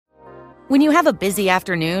When you have a busy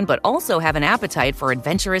afternoon but also have an appetite for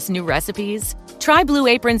adventurous new recipes, try Blue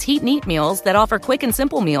Apron's Heat and Eat meals that offer quick and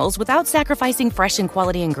simple meals without sacrificing fresh and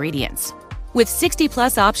quality ingredients. With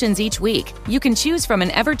 60-plus options each week, you can choose from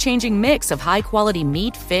an ever-changing mix of high-quality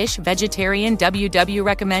meat, fish, vegetarian, WW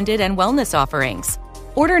recommended, and wellness offerings.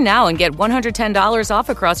 Order now and get $110 off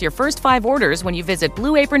across your first 5 orders when you visit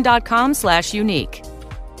blueapron.com/unique.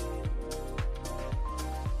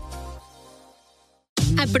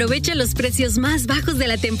 Aprovecha los precios más bajos de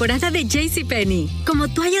la temporada de JCPenney. Como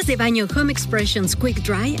toallas de baño Home Expressions Quick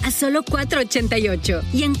Dry a solo $4.88.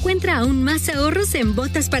 Y encuentra aún más ahorros en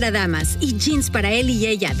botas para damas y jeans para él y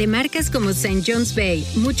ella de marcas como St. John's Bay,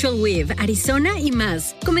 Mutual Weave, Arizona y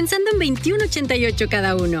más. Comenzando en $21.88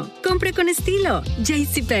 cada uno. Compre con estilo.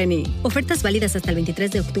 JCPenney. Ofertas válidas hasta el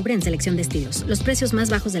 23 de octubre en selección de estilos. Los precios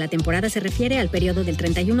más bajos de la temporada se refiere al periodo del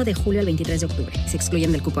 31 de julio al 23 de octubre. Se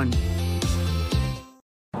excluyen del cupón.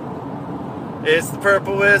 It's the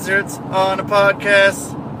Purple Wizards on a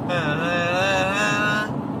podcast.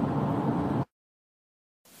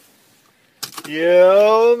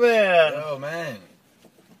 Yo, man. Yo, man.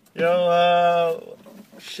 Yo,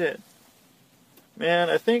 shit.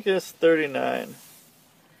 Man, I think it's 39.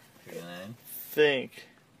 39? I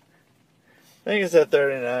think it's at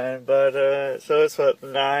 39, but, so it's what,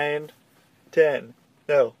 9, 10.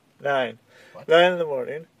 No, 9. What? 9 in the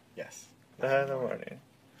morning. Yes. 9 in the morning.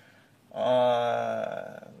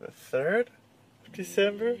 The 3rd of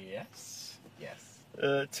December? Yes.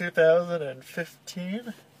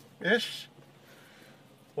 2015-ish?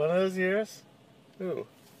 One of those years? Ooh.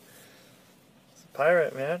 It's a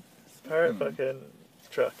pirate, man. It's a pirate fucking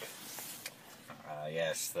truck.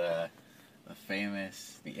 Yes, the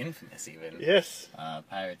famous, the infamous even. Yes.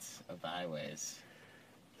 Pirates of the Highways.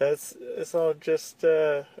 It's all just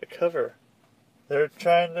a cover. They're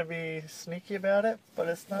trying to be sneaky about it, but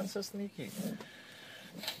it's not so sneaky.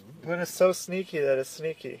 But it's so sneaky that it's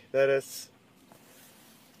sneaky. They're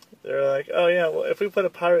like, oh yeah, well if we put a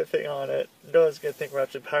pirate thing on it, no one's going to think we're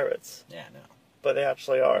actually pirates. Yeah, no. But they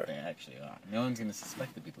actually are. They actually are. No one's going to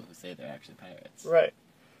suspect the people who say they're actually pirates. Right.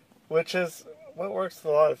 Which is what works with a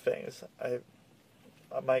lot of things.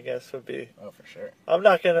 My guess would be. Oh, for sure. I'm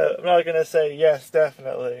not gonna say yes,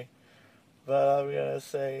 definitely. But I'm going to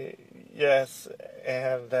say yes,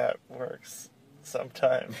 and that works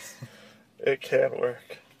sometimes. It can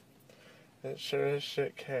work. It sure as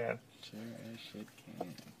shit can. Sure as shit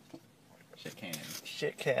can. Shit can.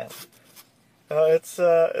 Shit can. It's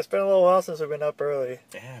been a little while since we've been up early.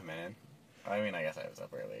 Yeah, man. I mean, I guess I was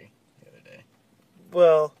up early the other day.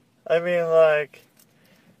 Well, I mean, like,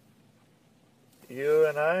 you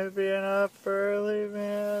and I being up early,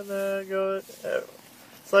 man,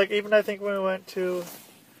 it's like, even I think when we went to,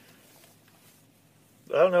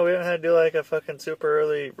 I don't know, we haven't had to do like a fucking super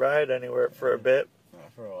early ride anywhere for a bit.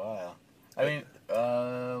 For a while. I mean,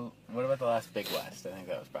 what about the last Big West? I think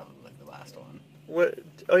that was probably like the last one. What?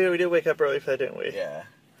 Oh yeah, we did wake up early for that, didn't we? Yeah.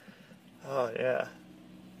 Oh yeah.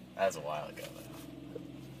 That was a while ago,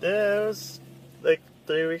 though. Yeah, it was like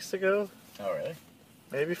 3 weeks ago. Oh, really?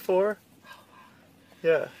 Maybe 4.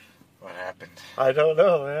 Yeah. What happened? I don't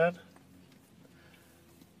know, man.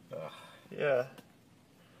 Ugh. Yeah.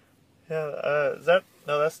 Yeah,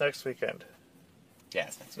 that's next weekend. Yeah,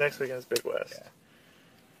 it's Next weekend is Big West.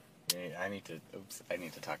 Yeah. I need to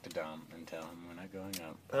talk to Dom and tell him we're not going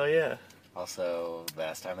up. Oh, yeah. Also,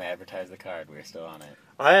 last time I advertised the card, we were still on it.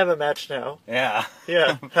 I have a match now. Yeah.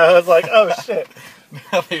 Yeah. I was like, oh, shit.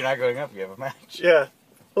 Now that you're not going up, you have a match. Yeah.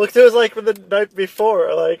 Well, it was like the night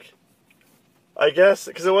before, like, I guess,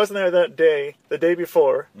 because it wasn't there that day, the day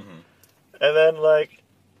before. Mm-hmm. And then, like,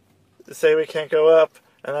 say we can't go up,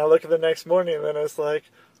 and I look at the next morning, and then it's like,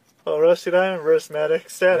 oh, Rusty Diamond versus Matic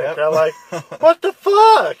Static. Yep. And I'm like, what the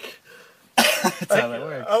fuck? That's how that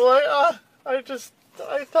works. I'm like,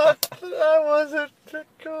 I thought that I wasn't to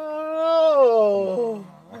go.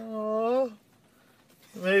 Oh.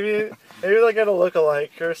 Maybe they got a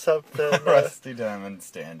look-alike or something. Rusty Diamond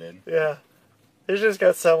stand-in. Yeah. They just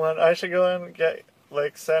got someone. I should go and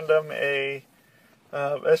send them a...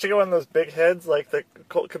 I should go on those big heads, like the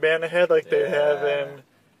Colt Cabana head, like they have in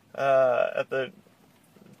at the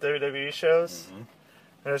WWE shows. Mm-hmm.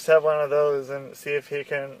 And just have one of those and see if he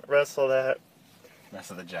can wrestle that.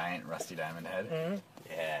 Wrestle the giant Rusty Diamond head? Mm-hmm.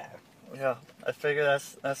 Yeah. Yeah, I figure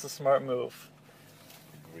that's a smart move.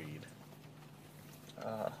 Agreed.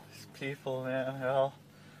 These people, man, hell,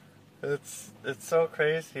 it's so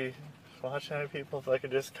crazy watching how people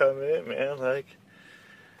fucking just come in, man. Like,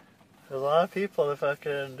 there's a lot of people that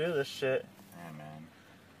fucking do this shit. Yeah, man.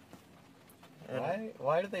 And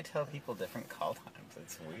Why do they tell people different call times?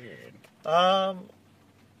 It's weird.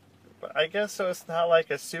 I guess so it's not like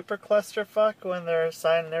a super clusterfuck when they're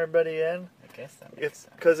signing everybody in. I guess that makes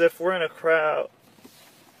sense. Because if we're in a crowd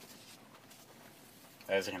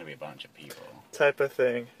There's going to be a bunch of people. type of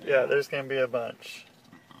thing, yeah, there's going to be a bunch.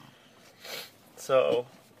 So,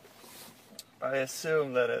 I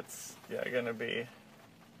assume that it's, going to be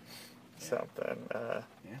something. Yeah,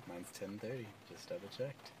 mine's 10:30. Just double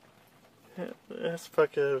checked. It's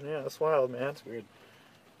fucking, it's wild, man. It's weird.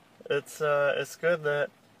 It's good that,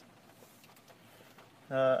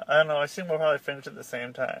 I don't know, I assume we'll probably finish at the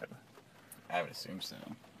same time. I would assume so.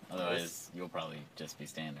 Otherwise, you'll probably just be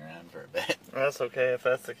standing around for a bit. That's okay if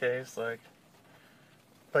that's the case, like.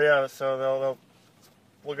 But yeah, so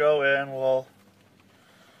we'll go in,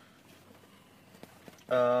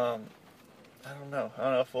 I don't know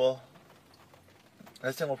if I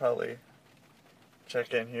assume we'll probably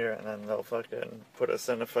check in here and then they'll fucking put us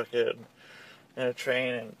in a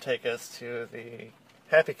train and take us to the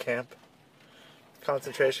happy camp,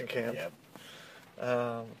 concentration camp. Yep.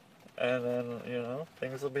 And then,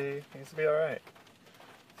 things will be alright.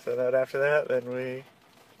 So that after that, then we,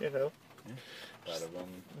 Bada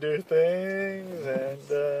boom. do things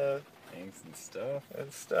Things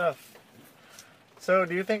and stuff. So,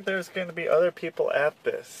 do you think there's going to be other people at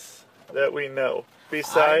this that we know? I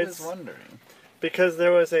Besides, was wondering. because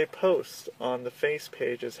there was a post on the face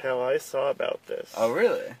page is how I saw about this. Oh,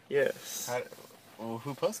 really? Yes. Well,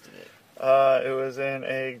 who posted it? It was in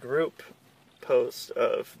a group post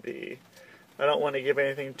of I don't want to give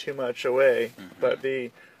anything too much away, but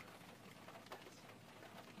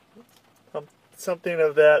something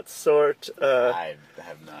of that sort. I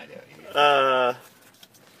have no idea what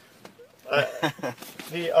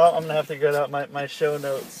you I'm gonna have to get out my show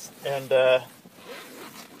notes and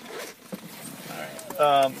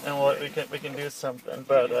we can do something,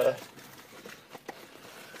 but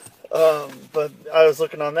I was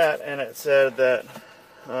looking on that and it said that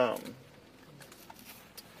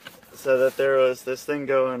there was this thing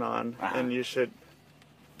going on and you should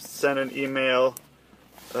send an email.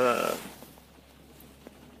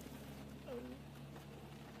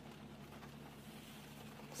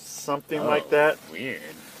 Something like that. Weird.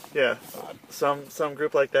 Yeah. Some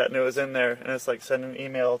group like that, and it was in there, and it's like send an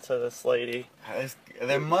email to this lady.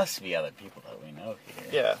 There must be other people that we know here.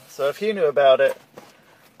 Yeah. So if he knew about it,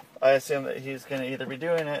 I assume that he's gonna either be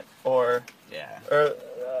doing it or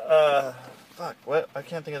fuck, what? I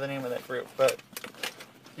can't think of the name of that group, but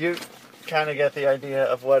you kind of get the idea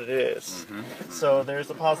of what it is. So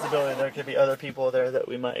there's a possibility there could be other people there that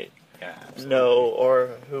we might know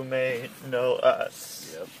or who may know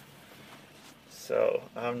us. Yep. So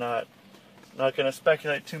I'm not going to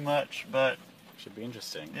speculate too much, but should be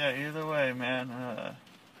interesting. Yeah, either way, man.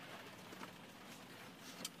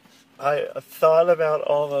 I thought about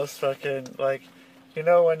almost fucking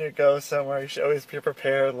when you go somewhere, you should always be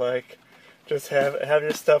prepared. Just have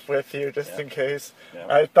your stuff with you, just in case. Yep.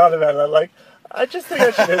 I thought about it. I just think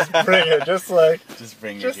I should just bring it, just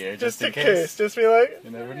bring it here, just in case. Just be like,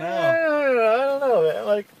 you never know. I don't know,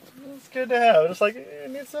 man. It's good to have. Just you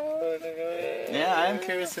need some. Yeah, I'm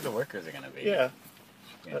curious who the workers are gonna be. Yeah,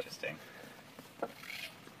 should be interesting.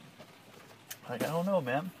 I don't know,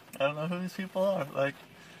 man. I don't know who these people are.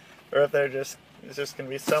 Or if it's just gonna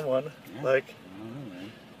be someone. Yeah, I don't know,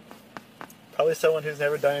 man. Probably someone who's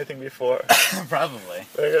never done anything before. Probably.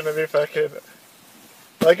 They're gonna be fucking.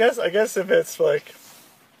 I guess if it's it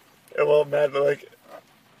won't matter.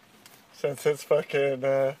 Since it's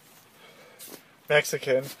fucking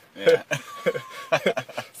Mexican. Yeah.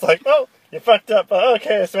 It's oh, you fucked up.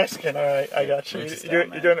 Okay, it's Mexican. All right, I got you. You're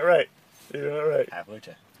doing it right. You're doing it right.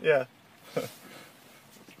 Happlucha. Yeah.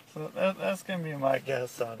 So that's gonna be my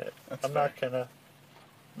guess on it. I'm not gonna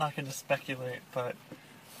speculate, but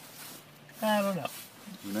I don't know.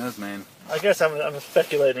 Who knows, man? I guess I'm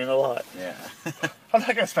speculating a lot. Yeah. I'm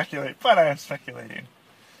not gonna speculate, but I am speculating.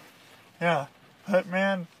 Yeah, but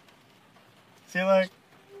man, see,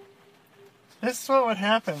 this is what would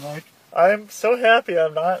happen. I'm so happy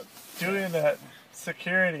I'm not doing that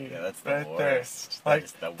security. Yeah, that's the right worst. there.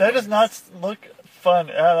 That does not look fun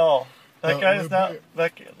at all. That guy is not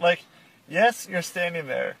yes, you're standing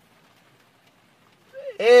there,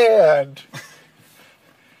 and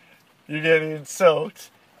you're getting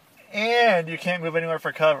soaked, and you can't move anywhere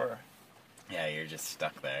for cover. Yeah, you're just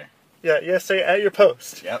stuck there. Yeah, you stay at your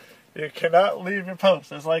post. Yep. You cannot leave your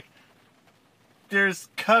post. It's there's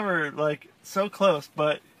cover so close,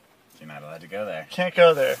 but you're not allowed to go there. Can't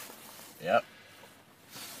go there. Yep.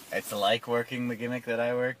 It's like working the gimmick that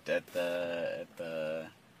I worked at the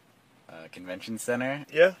convention center.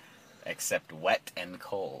 Yeah. Except wet and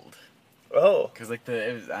cold. Oh. Because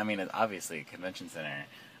obviously a convention center,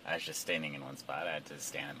 I was just standing in one spot. I had to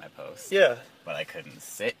stand at my post. Yeah. But I couldn't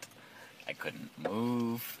sit. I couldn't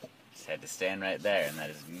move. Just had to stand right there, and that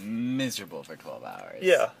is miserable for 12 hours.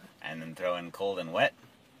 Yeah. And then throw in cold and wet,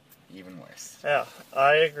 even worse. Yeah,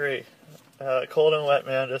 I agree. Cold and wet,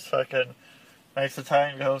 man, just fucking makes the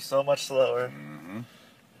time go so much slower. Mm-hmm.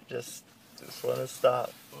 Just want to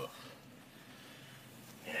stop. Ugh.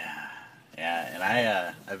 Yeah, and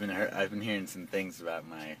I've been hearing some things about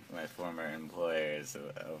my former employers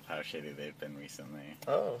of how shitty they've been recently.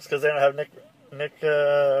 Oh, it's because they don't have Nick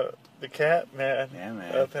the cat, man. Yeah,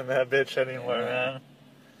 man. Up in that bitch anymore, Yeah. man.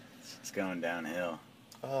 It's going downhill.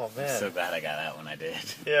 Oh, man. I'm so glad I got out when I did.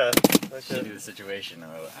 Yeah. Shitty the situation,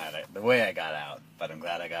 the way I got out, but I'm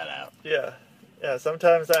glad I got out. Yeah. Yeah,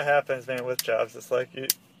 sometimes that happens, man, with jobs. It's like you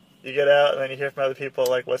get out and then you hear from other people,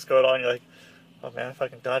 like, what's going on? You're like, oh, man, I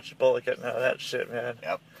fucking dodged a bullet getting out of that shit, man.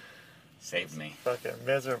 Yep. Saved me. Fucking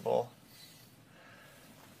miserable.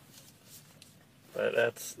 But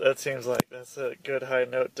that seems like that's a good high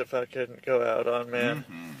note to fucking go out on, man.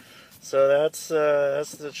 Mm-hmm. So that's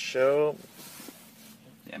the show.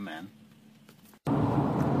 Yeah, man.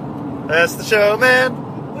 That's the show, man.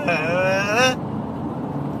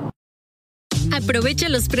 Aprovecha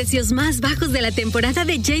los precios más bajos de la temporada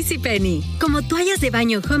de JCPenney. Como toallas de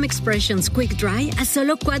baño Home Expressions Quick Dry a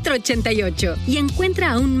solo $4.88. Y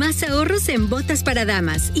encuentra aún más ahorros en botas para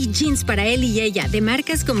damas y jeans para él y ella de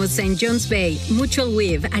marcas como St. John's Bay, Mutual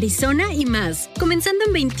Weave, Arizona y más. Comenzando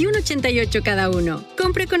en $21.88 cada uno.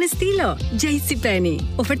 Compre con estilo.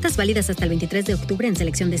 JCPenney. Ofertas válidas hasta el 23 de octubre en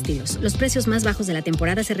selección de estilos. Los precios más bajos de la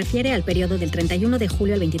temporada se refiere al periodo del 31 de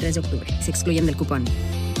julio al 23 de octubre. Se excluyen del cupón.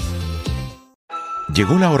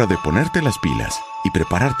 Llegó la hora de ponerte las pilas y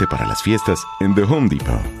prepararte para las fiestas en The Home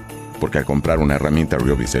Depot. Porque al comprar una herramienta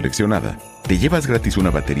Ryobi seleccionada, te llevas gratis una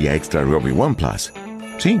batería extra Ryobi One Plus.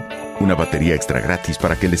 Sí, una batería extra gratis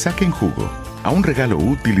para que le saquen jugo a un regalo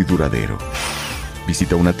útil y duradero.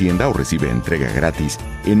 Visita una tienda o recibe entrega gratis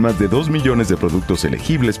en más de 2 millones de productos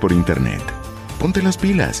elegibles por Internet. Ponte las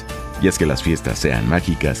pilas y haz que las fiestas sean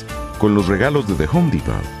mágicas con los regalos de The Home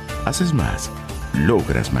Depot. Haces más,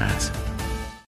 logras más.